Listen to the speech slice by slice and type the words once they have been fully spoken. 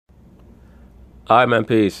All right, man,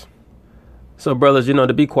 peace. So, brothers,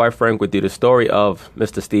 to be quite frank with you, the story of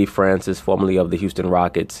Mr. Steve Francis, formerly of the Houston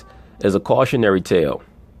Rockets, is a cautionary tale.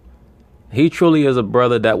 He truly is a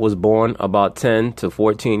brother that was born about 10 to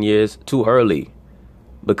 14 years too early.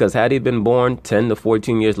 Because had he been born 10 to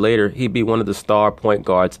 14 years later, he'd be one of the star point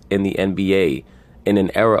guards in the NBA, in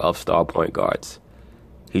an era of star point guards.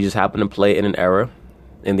 He just happened to play in an era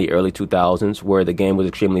in the early 2000s where the game was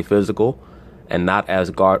extremely physical and not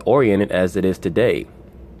as guard-oriented as it is today.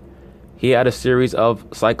 He had a series of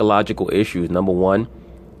psychological issues. Number one,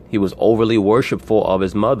 he was overly worshipful of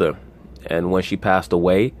his mother. And when she passed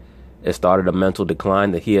away, it started a mental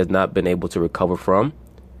decline that he has not been able to recover from.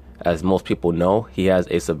 As most people know, he has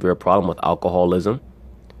a severe problem with alcoholism.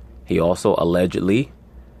 He also allegedly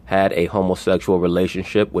had a homosexual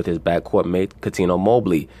relationship with his backcourt mate, Cuttino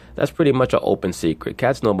Mobley. That's pretty much an open secret.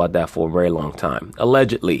 Cats know about that for a very long time.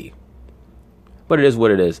 Allegedly. But it is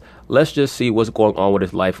what it is. Let's just see what's going on with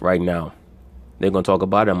his life right now. They're going to talk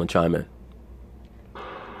about it. I'm going to chime in.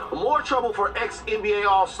 More trouble for ex-NBA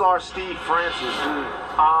All-Star Steve Francis,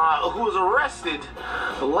 who was arrested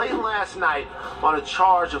late last night on a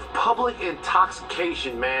charge of public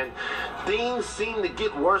intoxication, man. Things seem to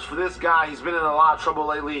get worse for this guy. He's been in a lot of trouble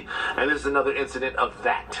lately, and this is another incident of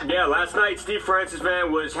that. Yeah, last night Steve Francis,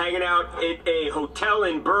 man, was hanging out at a hotel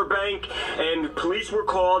in Burbank, and police were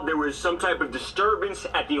called. There was some type of disturbance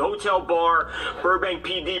at the hotel bar. Burbank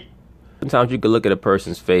PD. Sometimes you could look at a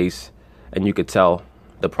person's face, and you could tell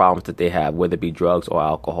the problems that they have, whether it be drugs or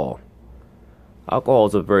alcohol. Alcohol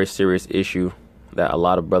is a very serious issue that a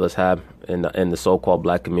lot of brothers have in the so-called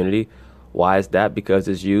black community. Why is that? Because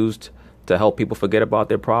it's used to help people forget about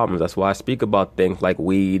their problems. That's why I speak about things like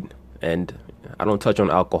weed, and I don't touch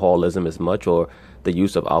on alcoholism as much or the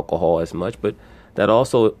use of alcohol as much, but that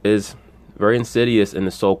also is very insidious in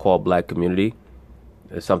the so-called black community.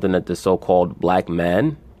 It's something that the so-called black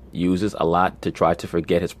man uses a lot to try to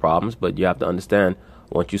forget his problems, but you have to understand,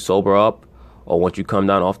 once you sober up or once you come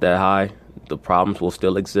down off that high, the problems will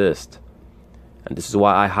still exist. And this is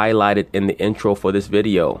why I highlighted in the intro for this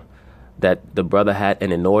video that the brother had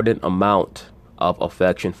an inordinate amount of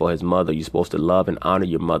affection for his mother. You're supposed to love and honor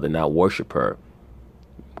your mother, not worship her.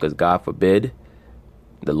 Because God forbid,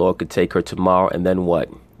 the Lord could take her tomorrow, and then what?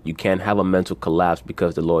 You can't have a mental collapse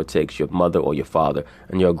because the Lord takes your mother or your father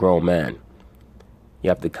and you're a grown man. You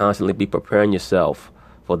have to constantly be preparing yourself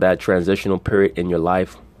for that transitional period in your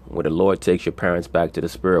life where the Lord takes your parents back to the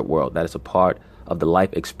spirit world. That is a part of the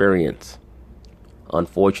life experience.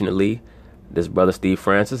 Unfortunately, this brother Steve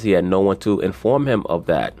Francis, he had no one to inform him of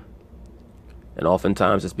that. And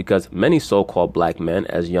oftentimes it's because many so-called black men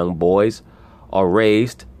as young boys are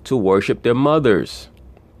raised to worship their mothers.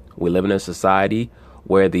 We live in a society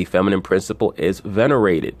where the feminine principle is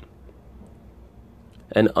venerated.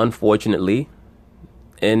 And unfortunately,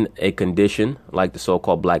 in a condition like the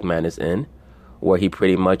so-called black man is in, where he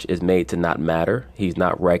pretty much is made to not matter, he's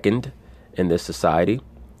not reckoned in this society,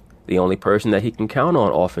 the only person that he can count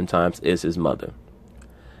on oftentimes is his mother.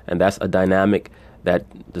 And that's a dynamic that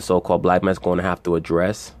the so-called black man is going to have to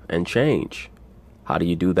address and change. How do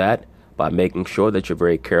you do that? By making sure that you're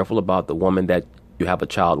very careful about the woman that you have a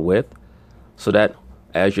child with, so that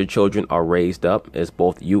as your children are raised up, it's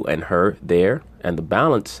both you and her there, and the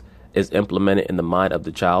balance is implemented in the mind of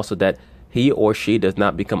the child so that he or she does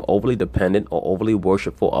not become overly dependent or overly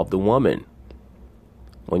worshipful of the woman.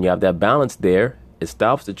 When you have that balance there, it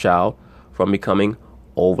stops the child from becoming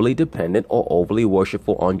overly dependent or overly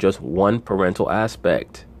worshipful on just one parental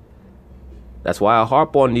aspect. That's why I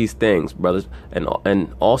harp on these things, brothers.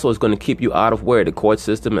 And also it's going to keep you out of where? The court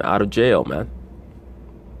system and out of jail, man.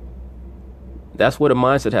 That's where the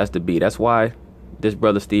mindset has to be. That's why this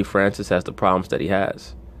brother Steve Francis has the problems that he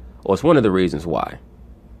has. Or it's one of the reasons why.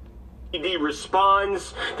 PD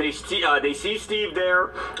responds. They see Steve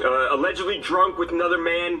there, allegedly drunk with another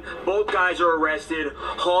man. Both guys are arrested,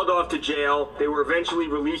 hauled off to jail. They were eventually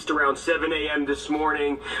released around 7 a.m. this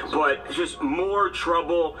morning, but just more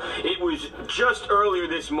trouble. It was just earlier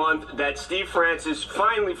this month that Steve Francis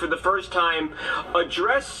finally, for the first time,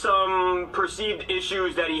 addressed some perceived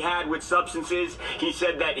issues that he had with substances. He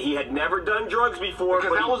said that he had never done drugs before.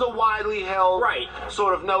 Because that was a widely held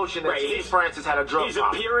sort of notion that Steve Francis had a drug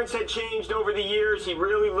problem. His appearance had changed over the years. He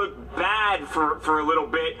really looked bad for a little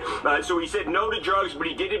bit. So he said no to drugs, but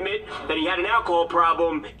he did admit that he had an alcohol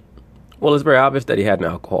problem. Well, it's very obvious that he had an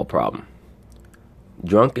alcohol problem.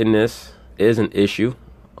 Drunkenness is an issue,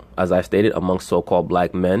 as I stated, amongst so-called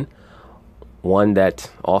black men. One that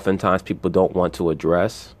oftentimes people don't want to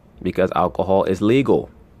address because alcohol is legal.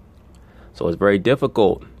 So it's very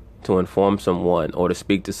difficult to inform someone or to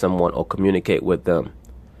speak to someone or communicate with them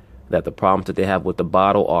that the problems that they have with the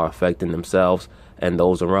bottle are affecting themselves and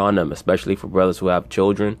those around them, especially for brothers who have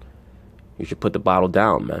children. You should put the bottle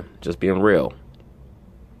down, man. Just being real.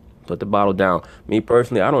 Put the bottle down. Me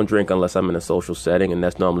personally, I don't drink unless I'm in a social setting, and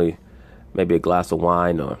that's normally maybe a glass of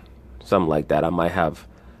wine or something like that. I might have,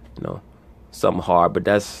 something hard, but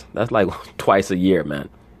that's like twice a year, man.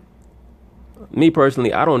 Me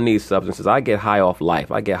personally, I don't need substances. I get high off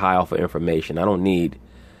life. I get high off of information.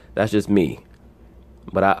 That's just me.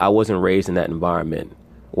 But I wasn't raised in that environment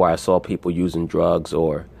where I saw people using drugs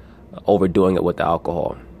or overdoing it with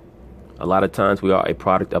alcohol. A lot of times we are a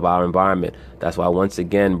product of our environment. That's why, once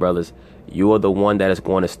again, brothers, you are the one that is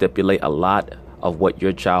going to stipulate a lot of what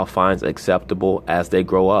your child finds acceptable as they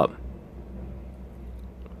grow up.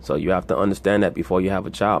 So you have to understand that before you have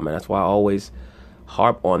a child, man. That's why I always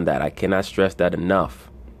harp on that. I cannot stress that enough.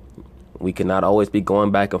 We cannot always be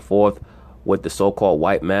going back and forth with the so-called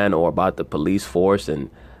white man or about the police force, and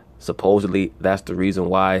supposedly that's the reason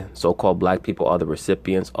why so-called black people are the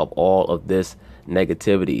recipients of all of this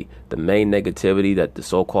negativity. The main negativity that the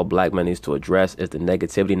so-called black man needs to address is the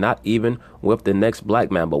negativity not even with the next black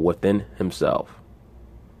man, but within himself.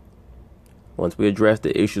 Once we address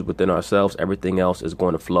the issues within ourselves, everything else is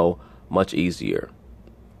going to flow much easier.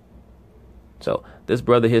 So this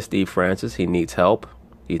brother here, Steve Francis, he needs help.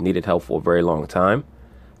 He's needed help for a very long time.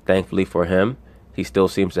 Thankfully for him, he still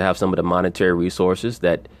seems to have some of the monetary resources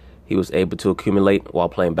that he was able to accumulate while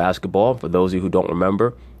playing basketball. For those of you who don't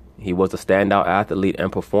remember, he was a standout athlete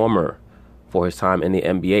and performer for his time in the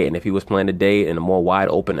NBA. And if he was playing today in a more wide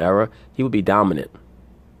open era, he would be dominant.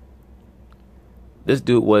 This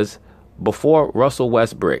dude was before Russell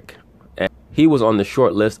Westbrook, and he was on the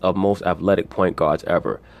short list of most athletic point guards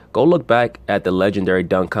ever. Go look back at the legendary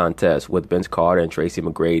dunk contest with Vince Carter and Tracy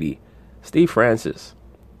McGrady. Steve Francis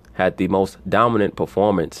had the most dominant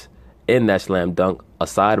performance in that slam dunk,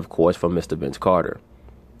 aside, of course, from Mr. Vince Carter.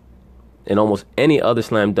 In almost any other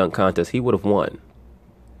slam dunk contest, he would have won.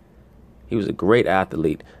 He was a great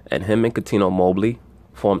athlete, and him and Cuttino Mobley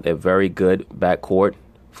formed a very good backcourt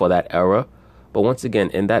for that era. But once again,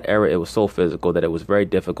 in that era, it was so physical that it was very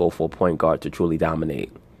difficult for a point guard to truly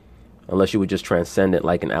dominate, unless you were just transcendent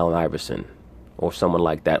like an Allen Iverson or someone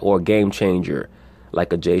like that, or a game changer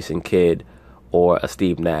like a Jason Kidd or a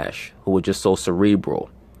Steve Nash, who were just so cerebral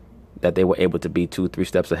that they were able to be 2-3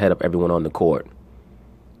 steps ahead of everyone on the court.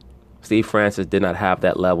 Steve Francis did not have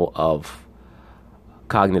that level of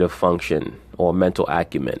cognitive function or mental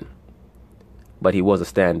acumen, but he was a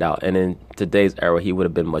standout. And in today's era, he would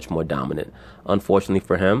have been much more dominant. Unfortunately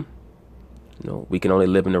for him, we can only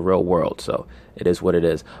live in the real world, so it is what it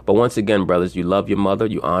is. But once again, brothers, you love your mother,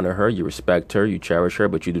 you honor her, you respect her, you cherish her,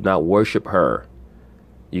 but you do not worship her.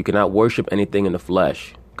 You cannot worship anything in the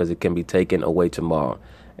flesh, because it can be taken away tomorrow.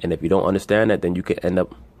 And if you don't understand that, then you can end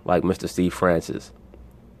up like Mr. Steve Francis,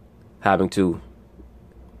 having to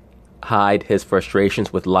hide his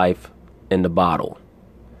frustrations with life in the bottle.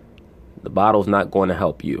 The bottle's not going to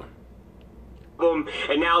help you.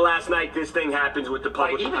 And now last night this thing happens with the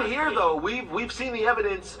public. Even here, though, we've seen the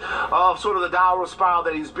evidence of sort of the downward spiral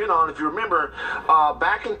that he's been on. If you remember,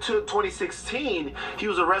 back in 2016, he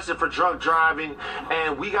was arrested for drunk driving,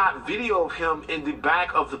 and we got video of him in the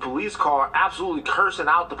back of the police car absolutely cursing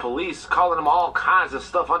out the police, calling them all kinds of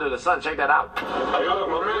stuff under the sun. Check that out. Hey, look,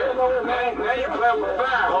 my man, now you playing with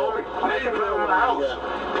fire, homie. Now you playing with the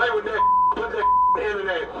house. Play with that, put that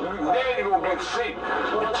internet. Then you gonna get sick.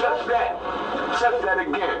 You touch that. Touch that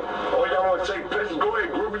again. Oh, y'all want to take pictures? Go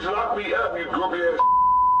ahead, groupies. Lock me up, you groupie ass.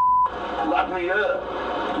 Lock me up.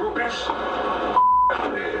 Groupies.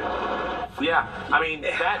 Yeah, I mean,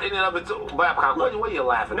 that in and of itself. What are you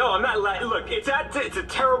laughing at? No, I'm not laughing. Look, it's a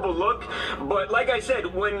terrible look, but like I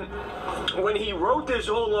said, when he wrote this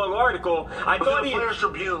whole long article, I thought he... In the Players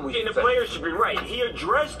Tribune, in the Players Tribune, right. He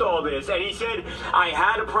addressed all this, and he said, I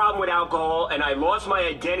had a problem with alcohol, and I lost my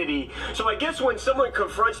identity. So I guess when someone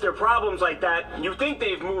confronts their problems like that, you think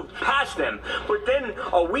they've moved past them. But then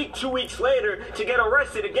a week, 2 weeks later, to get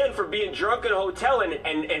arrested again for being drunk in a hotel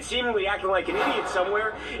and seemingly acting like an idiot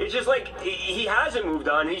somewhere, it's just like... He hasn't moved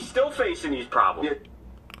on. He's still facing these problems.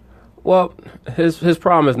 Well, his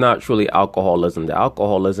problem is not truly alcoholism. The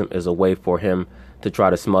alcoholism is a way for him to try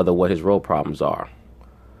to smother what his real problems are,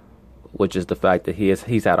 which is the fact that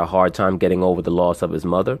he's had a hard time getting over the loss of his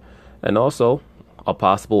mother, and also a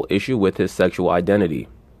possible issue with his sexual identity,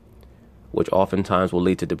 which oftentimes will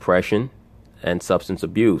lead to depression and substance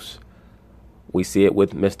abuse. We see it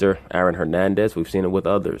with Mr. Aaron Hernandez. We've seen it with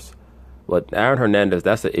others. But Aaron Hernandez,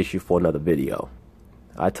 that's an issue for another video.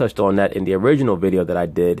 I touched on that in the original video that I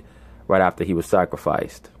did right after he was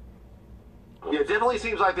sacrificed. Yeah, it definitely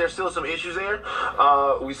seems like there's still some issues there.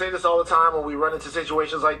 We say this all the time when we run into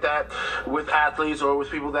situations like that with athletes or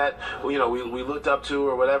with people that we looked up to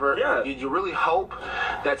or whatever. Yeah. You really hope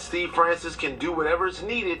that Steve Francis can do whatever is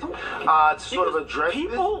needed to sort of address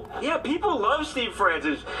people. this. Yeah, people love Steve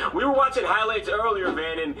Francis. We were watching highlights earlier,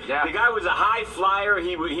 man, and the guy was a high flyer.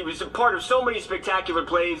 He was a part of so many spectacular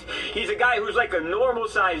plays. He's a guy who's like a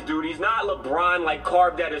normal-sized dude. He's not LeBron, like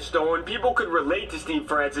carved out of stone. People could relate to Steve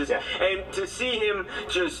Francis, and to see him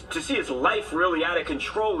to see his life really out of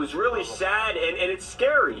control is really sad, and it's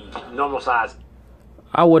scary. Normal size.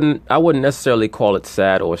 I wouldn't necessarily call it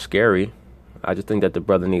sad or scary. I just think that the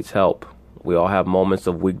brother needs help. We all have moments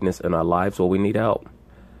of weakness in our lives where we need help.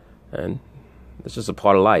 And it's just a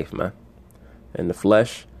part of life, man. In the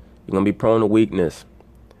flesh, you're going to be prone to weakness.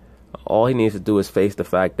 All he needs to do is face the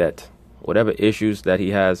fact that whatever issues that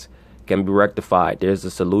he has can be rectified. There's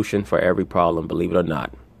a solution for every problem, believe it or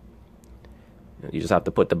not. You just have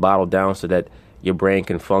to put the bottle down so that your brain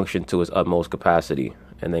can function to its utmost capacity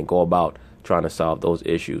and then go about trying to solve those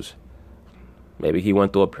issues. Maybe he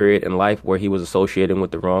went through a period in life where he was associating with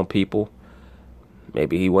the wrong people.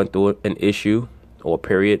 Maybe he went through an issue or a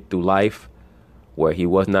period through life where he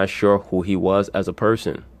was not sure who he was as a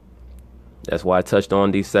person. That's why I touched on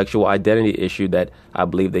the sexual identity issue that I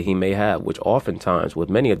believe that he may have, which oftentimes with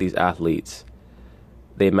many of these athletes,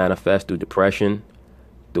 they manifest through depression,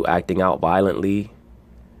 through acting out violently,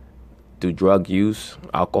 through drug use,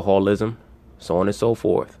 alcoholism, so on and so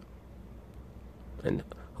forth. And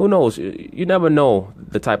who knows? You never know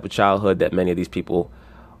the type of childhood that many of these people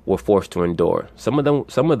were forced to endure. Some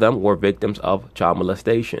of them were victims of child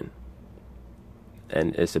molestation.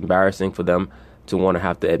 And it's embarrassing for them to want to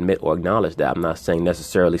have to admit or acknowledge that. I'm not saying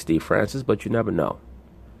necessarily Steve Francis, but you never know.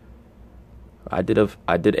 I did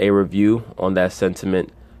a review on that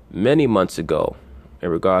sentiment many months ago in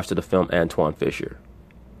regards to the film Antwone Fisher.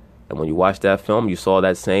 And when you watched that film, you saw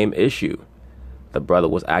that same issue. The brother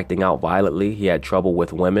was acting out violently. He had trouble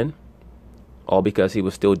with women, all because he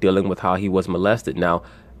was still dealing with how he was molested. Now,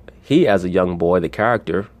 he, as a young boy, the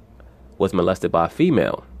character, was molested by a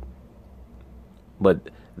female. But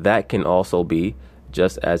that can also be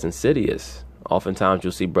just as insidious. Oftentimes,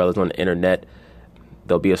 you'll see brothers on the internet.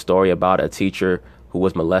 There'll be a story about a teacher who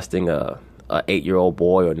was molesting a 8-year-old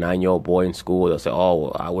boy or 9-year-old boy in school. They'll say,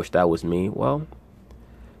 "Oh, I wish that was me." Well,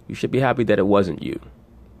 you should be happy that it wasn't you.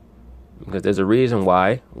 Because there's a reason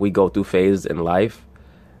why we go through phases in life.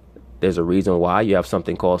 There's a reason why you have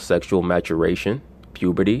something called sexual maturation,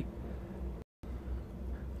 puberty.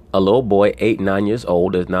 A little boy, 8, 9 years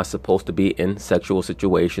old, is not supposed to be in sexual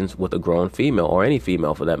situations with a grown female, or any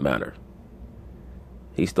female for that matter.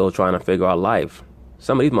 He's still trying to figure out life.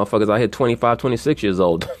 Some of these motherfuckers out here 25, 26 years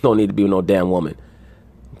old don't need to be with no damn woman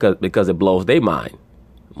because it blows their mind.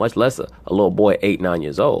 Much less a little boy 8, 9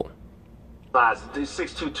 years old. He's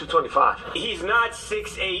 6'2", 225. He's not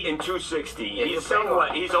 6'8" and 260.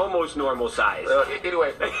 He's almost normal size.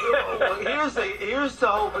 Anyway, here's to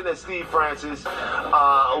hoping that Steve Francis,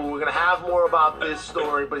 we're going to have more about this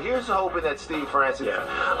story, but here's to hoping that Steve Francis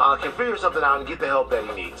can figure something out and get the help that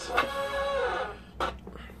he needs.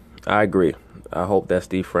 I agree. I hope that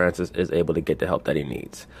Steve Francis is able to get the help that he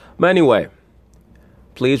needs. But anyway,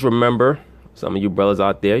 please remember, some of you brothers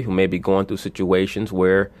out there who may be going through situations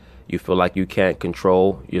where you feel like you can't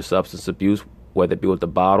control your substance abuse, whether it be with the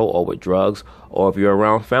bottle or with drugs, or if you're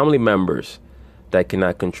around family members that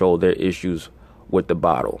cannot control their issues with the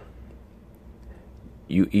bottle.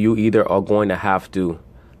 You either are going to have to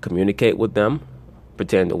communicate with them,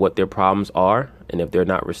 pretend what their problems are, and if they're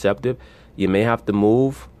not receptive, you may have to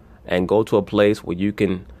move and go to a place where you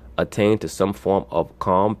can attain to some form of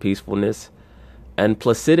calm, peacefulness, and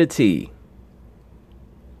placidity.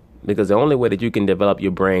 Because the only way that you can develop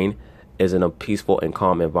your brain is in a peaceful and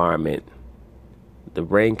calm environment. The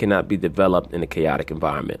brain cannot be developed in a chaotic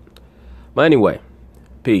environment. But anyway,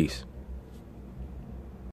 peace.